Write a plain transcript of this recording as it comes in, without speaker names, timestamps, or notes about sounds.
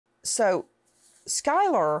So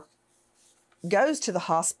Skylar goes to the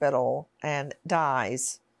hospital and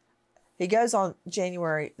dies. He goes on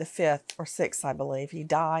January the 5th or 6th, I believe. He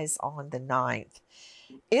dies on the 9th.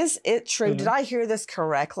 Is it true? Did I hear this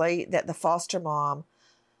correctly, that the foster mom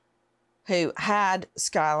who had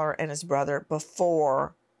Skylar and his brother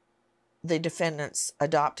before the defendants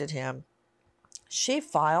adopted him, she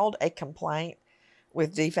filed a complaint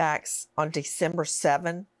with DFACS on December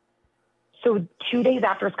 7? So 2 days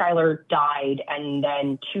after Skylar died, and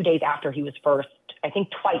then 2 days after he was first, I think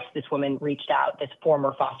twice this woman reached out, this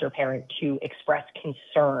former foster parent, to express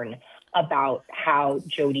concern about how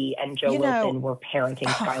Jody and Joe Wilson were parenting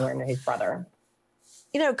Skylar and his brother.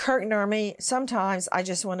 You know, Kirk Nurmi, sometimes I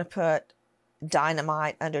just want to put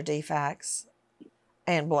dynamite under DFACS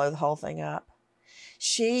and blow the whole thing up.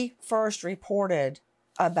 She first reported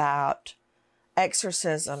about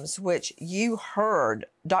exorcisms, which you heard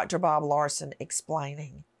Dr. Bob Larson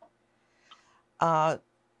explaining, about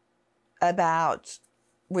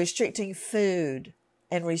restricting food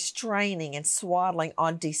and restraining and swaddling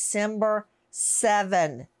on December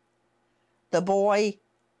 7. The boy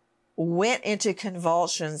went into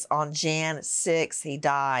convulsions on Jan 6. He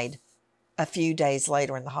died a few days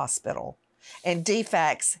later in the hospital. And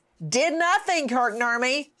DFACS did nothing, Kirk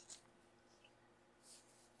Nurmi.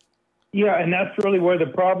 Yeah, and that's really where the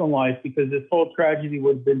problem lies, because this whole tragedy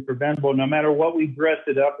would have been preventable no matter what we dressed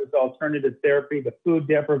it up as alternative therapy, the food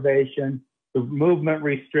deprivation, the movement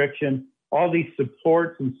restriction, all these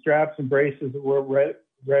supports and straps and braces that were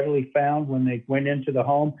readily found when they went into the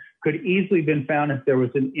home could easily have been found if there was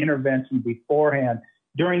an intervention beforehand.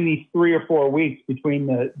 During these 3 or 4 weeks between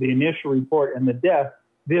the initial report and the death,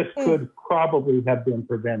 this could probably have been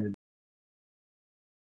prevented.